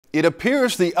It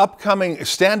appears the upcoming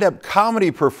stand-up comedy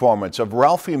performance of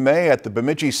Ralphie May at the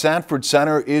Bemidji Sanford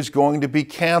Center is going to be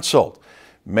canceled.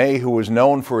 May, who is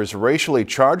known for his racially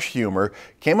charged humor,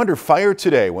 came under fire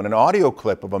today when an audio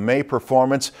clip of a May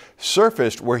performance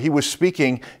surfaced where he was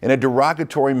speaking in a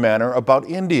derogatory manner about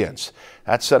Indians.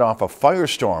 That set off a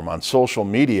firestorm on social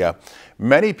media.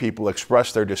 Many people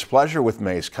expressed their displeasure with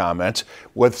May's comments,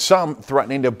 with some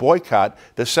threatening to boycott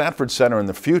the Sanford Center in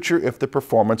the future if the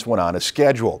performance went on as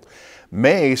scheduled.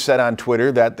 May said on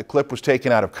Twitter that the clip was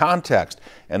taken out of context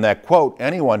and that, quote,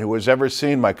 anyone who has ever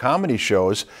seen my comedy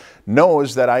shows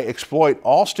knows that I exploit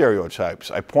all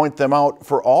stereotypes. I point them out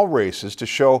for all races to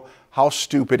show how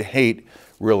stupid hate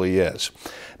really is.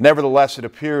 Nevertheless, it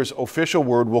appears official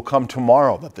word will come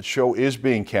tomorrow that the show is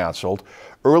being canceled.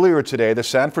 Earlier today, the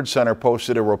Sanford Center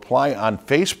posted a reply on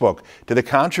Facebook to the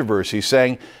controversy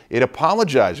saying it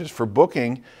apologizes for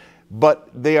booking, but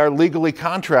they are legally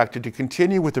contracted to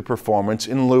continue with the performance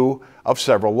in lieu of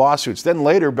several lawsuits. Then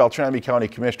later, Beltrami County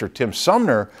Commissioner Tim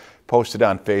Sumner posted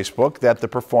on Facebook that the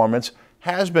performance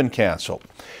has been canceled.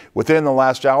 Within the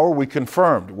last hour, we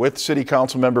confirmed with City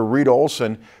Council member Rita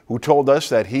Olson, who told us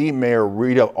that he, Mayor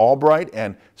Rita Albright,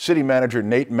 and City Manager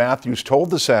Nate Matthews told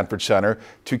the Sanford Center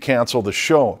to cancel the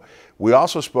show. We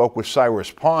also spoke with Cyrus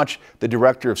Paunch, the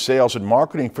Director of Sales and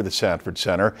Marketing for the Sanford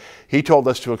Center. He told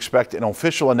us to expect an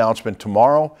official announcement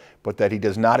tomorrow, but that he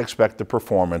does not expect the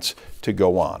performance to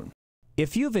go on.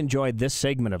 If you've enjoyed this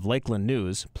segment of Lakeland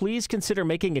News, please consider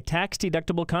making a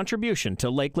tax-deductible contribution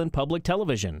to Lakeland Public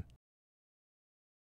Television.